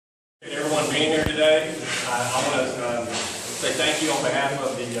Everyone being here today. I want to say thank you on behalf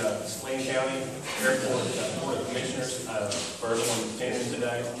of the Saline County Airport Board of Commissioners for everyone attending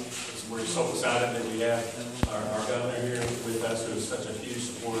today. We're so excited that we have our governor here with us, who is such a huge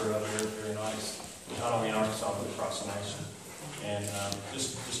supporter of aeronautics, not only in Arkansas but across the nation. And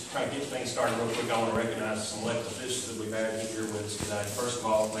just try to get things started real quick. I want to recognize some elected officials that we've had here with us today. First of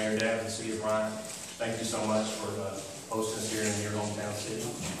all, Mayor Dabb, the City of Bryant, thank you so much for hosting us here in your hometown city.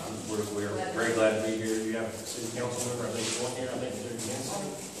 We're very glad to be here. You have a city council member, I think, one here. I think there's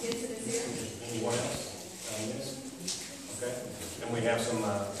anyone else? Yes. Okay. And we have some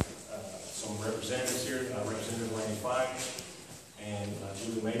representatives here. Representative Lanny Fike and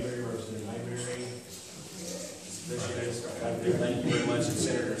Julie Mayberry, Representative Mayberry. Thank you very much, and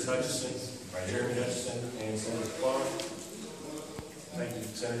Senator Hutchison, Jeremy Hutchison, and Senator Clark. Thank you,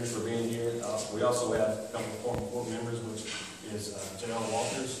 Senators, for being here. We also have a couple of former board members, which is J.L.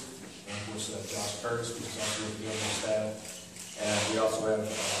 Walters, and of course Josh Curtis, which is also with the governing staff. And we also have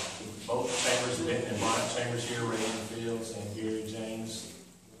both chambers, the Benton and Bryant chambers here, Raymond Fields and Gary James.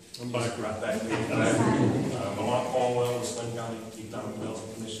 I'm back right back there. Lamont Cornwell, the Saline County Economic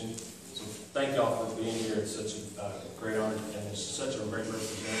Development Commission. So thank y'all for being here. It's such a great honor, and it's such a great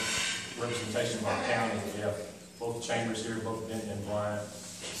representation of our county. We have both chambers here, both Benton and Bryant,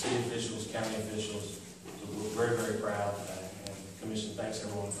 city officials, county officials. So we're very, very proud, and the Commission thanks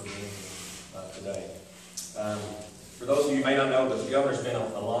everyone for being here today. For those of you who may not know, but the governor's been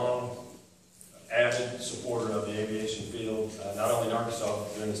a long, avid supporter of the aviation field, not only in Arkansas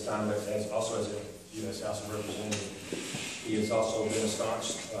during this time, but also as a U.S. House of Representatives. He has also been a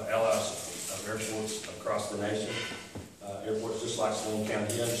staunch ally of airports across the nation. Airports just like Saline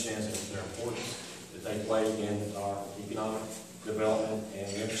County, he understands their importance that they play in our economic development and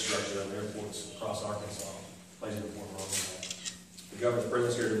the infrastructure of airports across Arkansas. Plays an important role in that. The governor's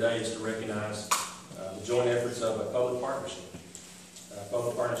presence here today is to recognize the joint efforts of a public partnership.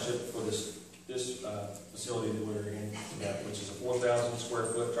 Public partnership for this facility that we're in today, which is a 4,000 square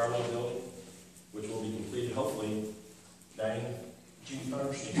foot terminal building, which will be completed hopefully June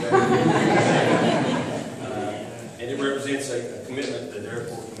 1st. And it represents a commitment that the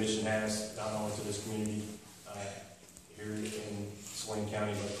Airport Commission has, not only to this community here in Saline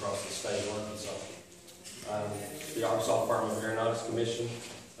County, but across the state of Arkansas. The Arkansas Department of Aeronautics Commission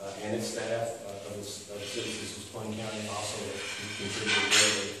and its staff of the citizens of Saline County also contributed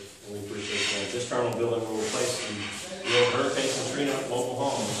greatly, and we appreciate that. This terminal building will replace the old Hurricane Katrina mobile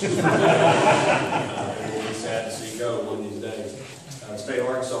homes. It will be sad to see go one of these days. The state of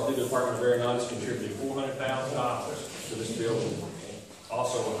Arkansas, through the Department of Aeronautics, contributed $400,000 to this building, and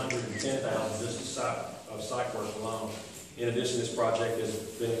also $110,000 just of site work alone. In addition, this project has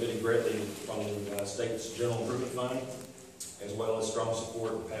benefited greatly from the state's General Improvement Fund, as well as strong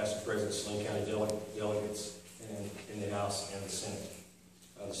support of past and present Saline County delegates in the House and the Senate.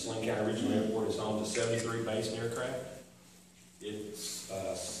 The Saline County Regional Airport is home to 73 based aircraft. It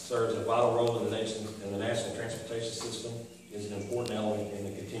serves a vital role in the national transportation system. Is an important element in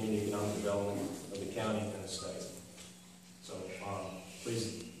the continued economic development of the county and the state. So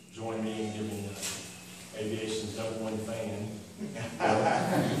please join me in giving aviation's #1 fan,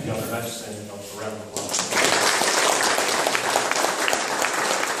 Governor Hutchison, a round of applause.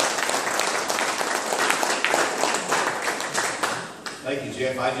 Thank you,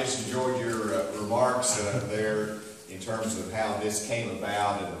 Jeff. I just enjoyed your remarks there in terms of how this came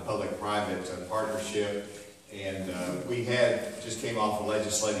about in the public-private partnership. And we just came off a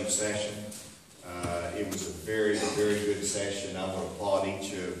legislative session. It was a very, very good session. I want to applaud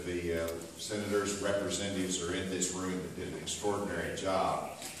each of the senators and representatives who are in this room that did an extraordinary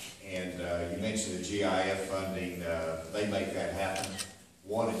job. And you mentioned the GIF funding. They make that happen.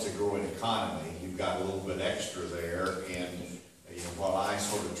 One, it's a growing economy. You've got a little bit extra there. And while I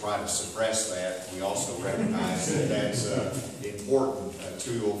sort of try to suppress that, we also recognize that that's an important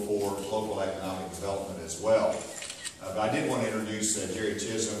tool for local economic development as well. But I did want to introduce Jerry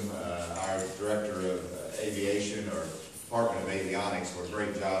Chisholm, our Director of Aviation, or Department of Avionics. What a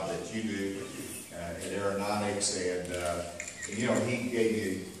great job that you do in aeronautics. And he gave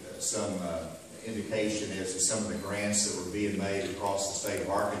you some indication as to some of the grants that were being made across the state of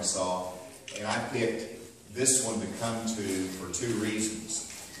Arkansas. And I picked this one to come to for two reasons.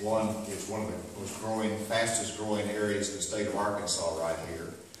 One, it's one of the fastest growing areas in the state of Arkansas right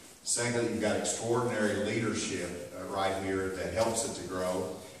here. Secondly, you've got extraordinary leadership right here that helps it to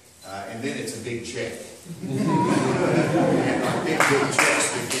grow. And then it's a big check. And I picked big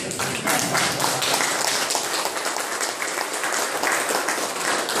checks to give.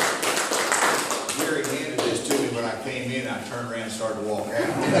 Jerry handed this to me when I came in. I turned around and started to walk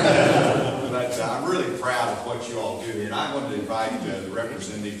out. proud of what you all do here, and I wanted to invite the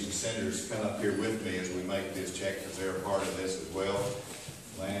representatives and senators to come up here with me as we make this check, because they're a part of this as well.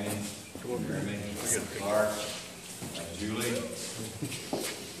 Lanny, Jeremy, Clark, Julie.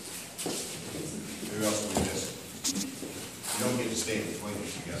 Who else we miss? You don't get to stand between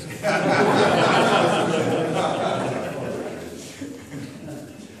us, you guys.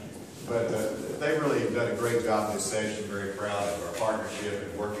 But they really have done a great job this session. Very proud of our partnership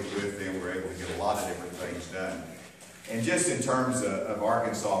and working with them. We're able to get a lot of different things done. And just in terms of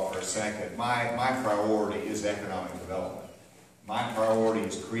Arkansas for a second, my priority is economic development. My priority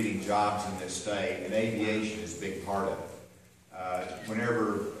is creating jobs in this state, and aviation is a big part of it.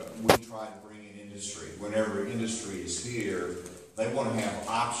 Whenever we try to bring in industry, whenever industry is here, they want to have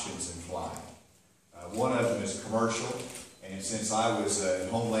options in flying. One of them is commercial, and since I was in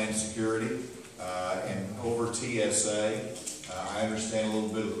Homeland Security and over TSA, I understand a little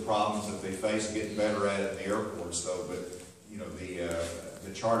bit of the problems that they face, getting better at it in the airports though, but you know,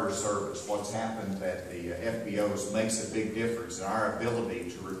 the charter service, what's happened at the FBOs makes a big difference in our ability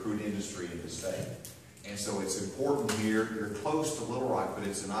to recruit industry in the state. And so it's important here. You're close to Little Rock, but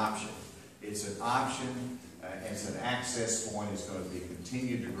it's an option. It's an option. It's an access point. It's going to be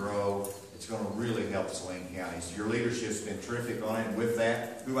continued to grow. It's going to really help Saline County. So your leadership's been terrific on it. And with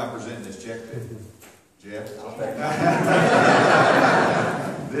that, who am I presenting this check to? Jeff? I'll take it.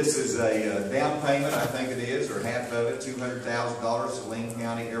 This is a down payment, I think it is, or half of it, $200,000, Saline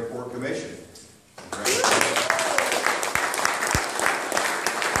County Airport Commission. Congratulations.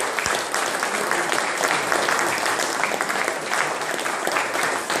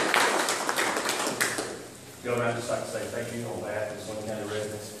 I'd just like to say thank you on behalf of the Saline County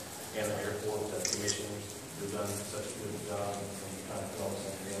residents and the airport commissioners who've done such a good job and trying to put all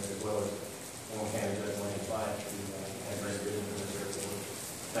this together, as well as Warren County Judge Lane Fife, who had great vision for this airport.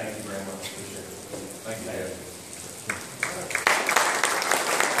 Thank you very much. Appreciate it. Thank you, Jeff.